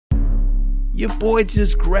Your boy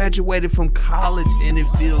just graduated from college and it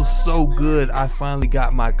feels so good. I finally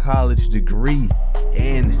got my college degree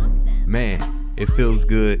and man, it feels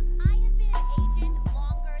good.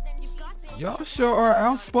 Y'all sure are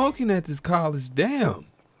outspoken at this college. Damn.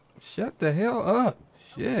 Shut the hell up.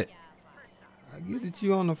 Shit. I get that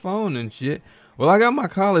you on the phone and shit. Well, I got my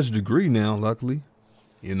college degree now, luckily.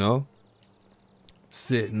 You know.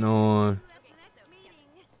 Sitting on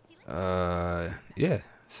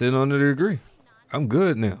sitting on the degree. I'm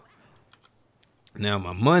good now. Now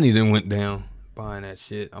my money then went down buying that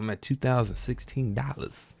shit. I'm at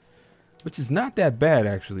 $2,016, which is not that bad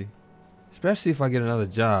actually, especially if I get another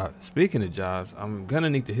job. Speaking of jobs, I'm gonna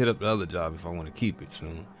need to hit up the other job if I want to keep it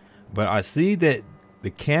soon. But I see that the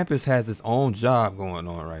campus has its own job going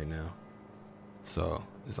on right now. So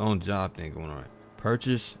its own job thing going on.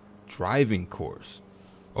 Purchase driving course.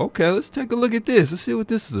 Okay, let's take a look at this. Let's see what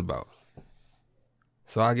this is about.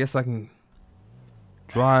 So I guess I can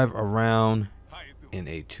drive around in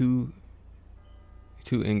a two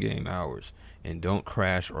in-game hours and don't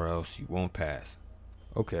crash or else you won't pass.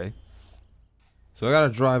 Okay. So I gotta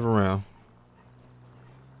drive around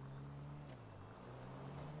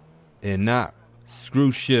and not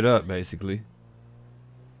screw shit up basically.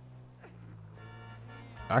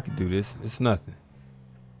 I can do this. It's nothing.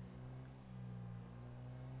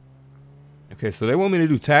 Okay, so they want me to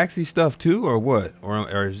do taxi stuff too, or what?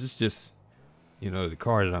 Or is this just, you know, the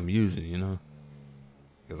car that I'm using, you know?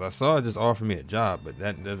 Because I saw it just offer me a job, but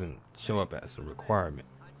that doesn't show up as a requirement.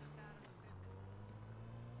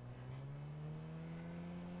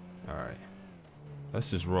 Alright.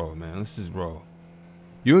 Let's just roll, man. Let's just roll.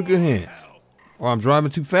 You in good hands. Oh, I'm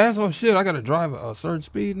driving too fast? Oh, shit. I got to drive a certain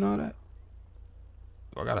speed and all that?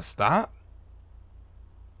 Do I got to stop?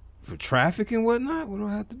 For traffic and whatnot? What do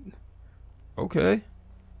I have to do? Okay.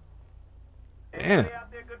 Damn.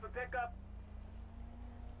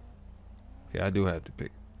 Okay, I do have to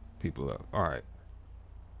pick people up. All right.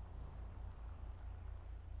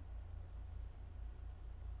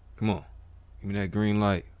 Come on. Give me that green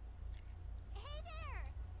light.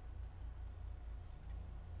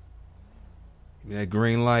 Give me that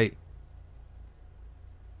green light.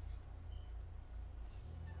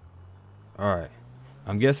 All right.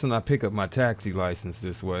 I'm guessing I pick up my taxi license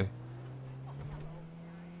this way.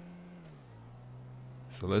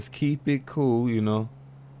 So let's keep it cool, you know.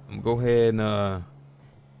 I'm gonna go ahead and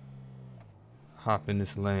hop in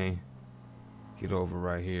this lane. Get over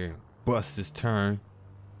right here. Bust this turn.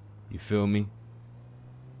 You feel me?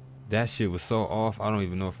 That shit was so off, I don't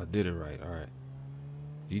even know if I did it right. Alright.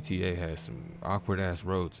 GTA has some awkward ass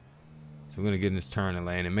roads. So we're gonna get in this turning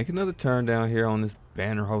lane and make another turn down here on this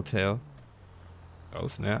Banner Hotel. Oh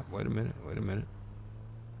snap, wait a minute, wait a minute.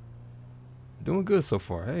 Doing good so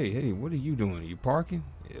far. Hey, what are you doing? Are you parking?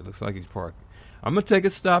 Yeah, it looks like he's parking. I'm gonna take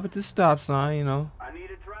a stop at this stop sign, you know. I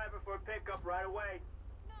need a driver for a pickup right away.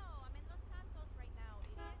 No, I'm in Los Santos right now,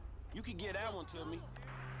 idiot. You can get that one to me.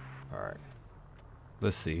 Alright.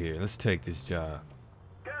 Let's see here. Let's take this job.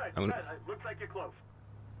 Good, looks like you're close.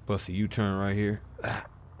 Bust a U-turn right here.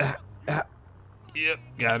 Yep,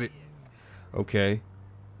 got it. Okay.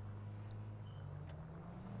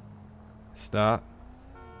 Stop.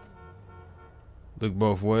 Look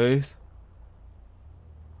both ways.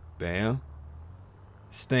 Bam.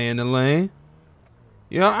 Stay in the lane.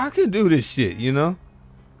 You know, I can do this shit, you know?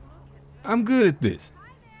 I'm good at this.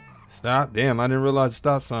 Stop. Damn, I didn't realize the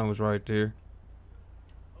stop sign was right there.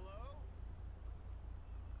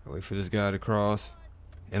 I wait for this guy to cross.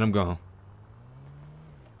 And I'm gone.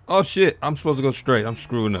 Oh, shit. I'm supposed to go straight. I'm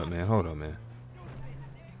screwing up, man. Hold on, man.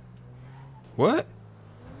 What?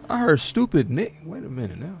 I heard stupid Nick. Wait a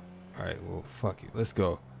minute now. Alright, well, fuck it. Let's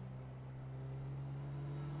go.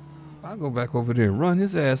 I'll go back over there and run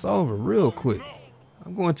his ass over real quick.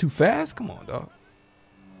 I'm going too fast? Come on, dog.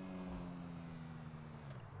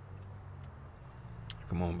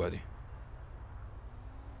 Come on, buddy.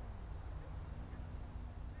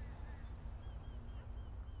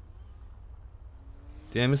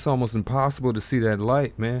 Damn, it's almost impossible to see that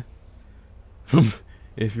light, man.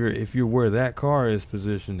 if you're where that car is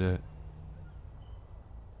positioned at.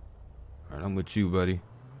 Alright, I'm with you, buddy.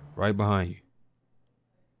 Right behind you.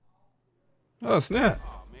 Oh, snap.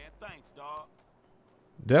 Oh, man, thanks, dog.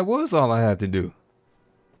 That was all I had to do.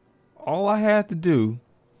 All I had to do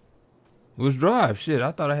was drive. Shit,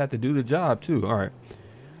 I thought I had to do the job, too. Alright.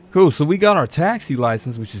 Cool, so we got our taxi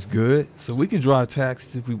license, which is good. So we can drive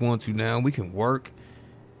taxis if we want to now. We can work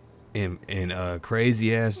in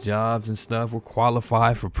crazy-ass jobs and stuff. We're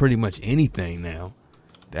qualified for pretty much anything now.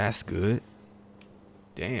 That's good.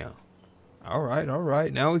 Damn. All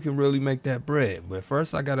right. Now we can really make that bread. But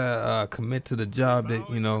first, I gotta commit to the job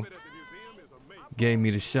that gave me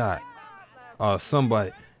the shot.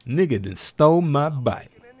 Somebody, nigga, done stole my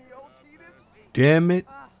bike. Damn it.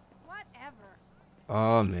 Whatever.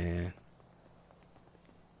 Oh man.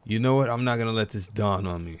 You know what? I'm not gonna let this dawn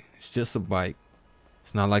on me. It's just a bike.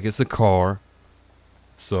 It's not like it's a car.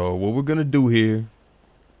 So what we're gonna do here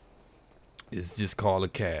is just call a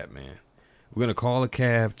cab, man. We're gonna call a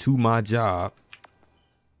cab to my job.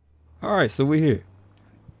 All right, so we're here.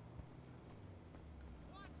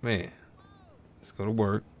 Man, let's go to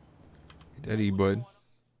work. Hit that E button.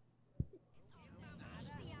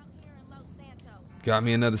 Got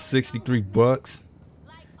me another 63 bucks.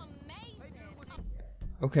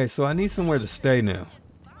 Okay, so I need somewhere to stay now.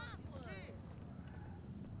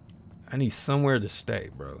 I need somewhere to stay,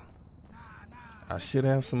 bro. I should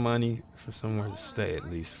have some money for somewhere to stay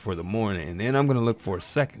at least for the morning, and then I'm gonna look for a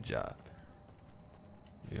second job.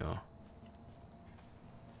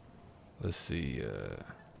 Let's see.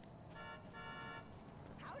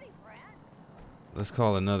 Let's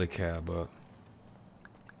call another cab up.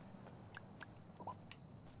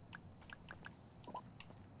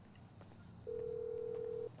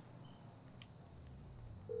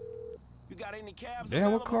 You got any cabs?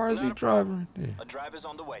 Damn, what car is he driving? A driver's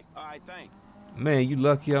on the way. All right, thanks. Man, you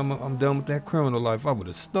lucky I'm done with that criminal life. I would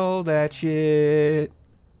have stole that shit.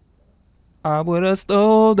 I would have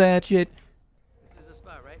stole that shit. This is the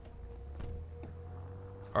spot, right?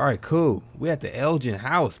 All right, cool. We at the Elgin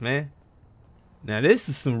house, man. Now this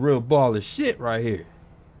is some real baller shit right here.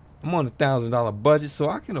 I'm on $1,000 budget, so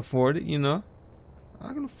I can afford it.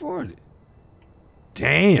 I can afford it.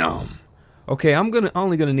 Damn. Okay, I'm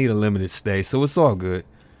only gonna need a limited stay, so it's all good.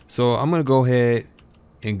 So I'm gonna go ahead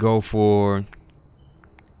and go for,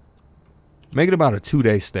 make it about a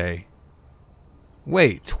 2-day stay.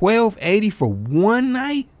 Wait, $1,280 for one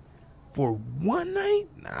night? For one night?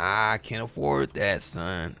 Nah, I can't afford that,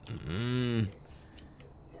 son.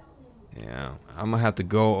 Yeah, I'm gonna have to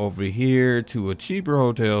go over here to a cheaper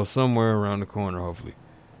hotel somewhere around the corner, hopefully.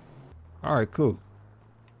 All right, cool.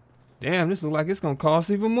 Damn, this looks like it's gonna cost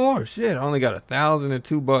even more. Shit, I only got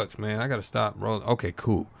 $1,002, man. I gotta stop rolling. Okay,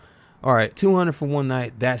 cool. All right, $200 for one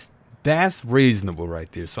night. That's reasonable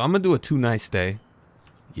right there. So I'm gonna do a 2-night stay.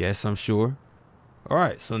 Yes, I'm sure. All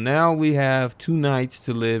right, so now we have 2 nights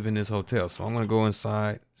to live in this hotel. So I'm gonna go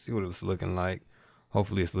inside, see what it's looking like.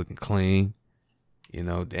 Hopefully it's looking clean.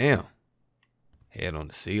 Damn. Head on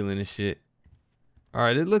the ceiling and shit. All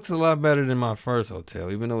right, it looks a lot better than my first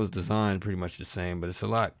hotel, even though it's designed pretty much the same, but it's a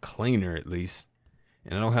lot cleaner at least.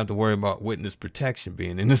 And I don't have to worry about witness protection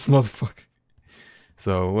being in this motherfucker.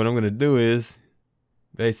 So what I'm gonna do is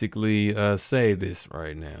basically save this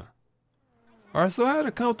right now. All right, so I had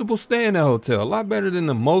a comfortable stay in that hotel, a lot better than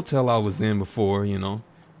the motel I was in before. It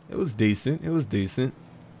was decent.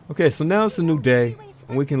 Okay, so now it's a new day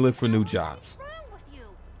and we can look for new jobs.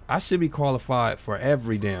 I should be qualified for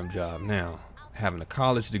every damn job now, having a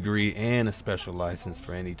college degree and a special license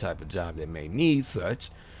for any type of job that may need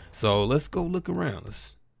such. So let's go look around.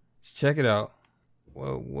 Let's check it out.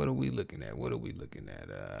 Well, what are we looking at? Where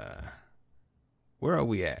are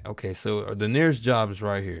we at? Okay, so the nearest job is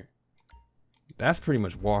right here. That's pretty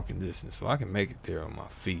much walking distance, so I can make it there on my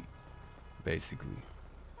feet, basically.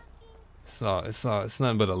 It's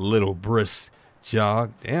nothing but a little brisk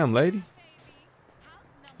jog. Damn, lady.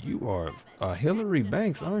 You are Hillary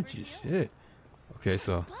Banks, aren't you? Shit. Okay,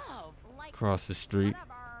 so cross the street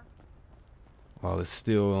while it's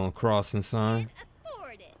still on crossing sign.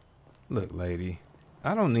 Look, lady,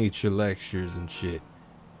 I don't need your lectures and shit.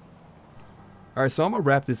 All right, so I'm gonna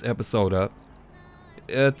wrap this episode up.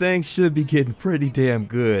 Things should be getting pretty damn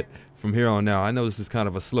good from here on out. I know this is kind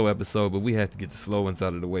of a slow episode, but we had to get the slow ones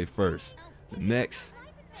out of the way first. The next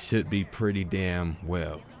should be pretty damn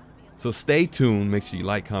well. So stay tuned. Make sure you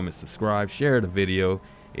like, comment, subscribe, share the video.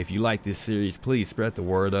 If you like this series, please spread the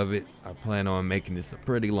word of it. I plan on making this a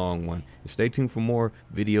pretty long one. And stay tuned for more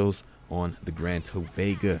videos on the Grand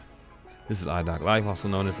Tovega. This is iDoc Life, also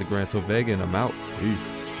known as the Grand Tovega, and I'm out.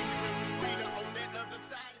 Peace.